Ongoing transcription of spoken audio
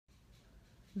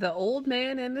The Old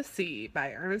Man and the Sea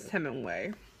by Ernest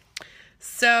Hemingway.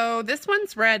 So this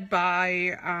one's read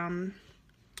by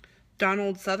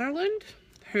Donald Sutherland,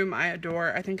 whom I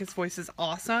adore. I think his voice is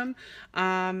awesome.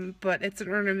 But it's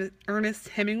an Ernest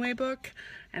Hemingway book,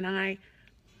 and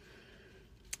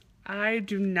I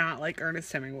do not like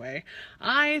Ernest Hemingway.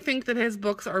 I think that his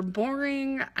books are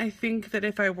boring. I think that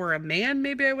if I were a man,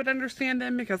 maybe I would understand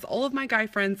them because all of my guy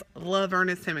friends love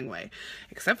Ernest Hemingway,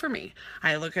 except for me.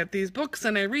 I look at these books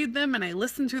and I read them and I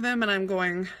listen to them and I'm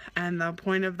going, and the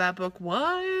point of that book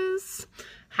was?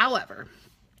 However,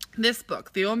 this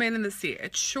book, The Old Man and the Sea,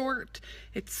 it's short,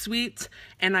 it's sweet,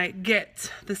 and I get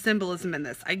the symbolism in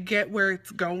this. I get where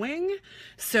it's going,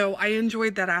 so I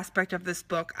enjoyed that aspect of this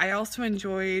book. I also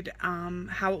enjoyed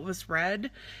how it was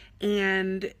read,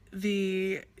 and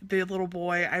the little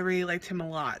boy, I really liked him a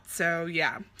lot. So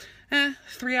yeah,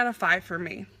 3 out of 5 for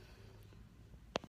me.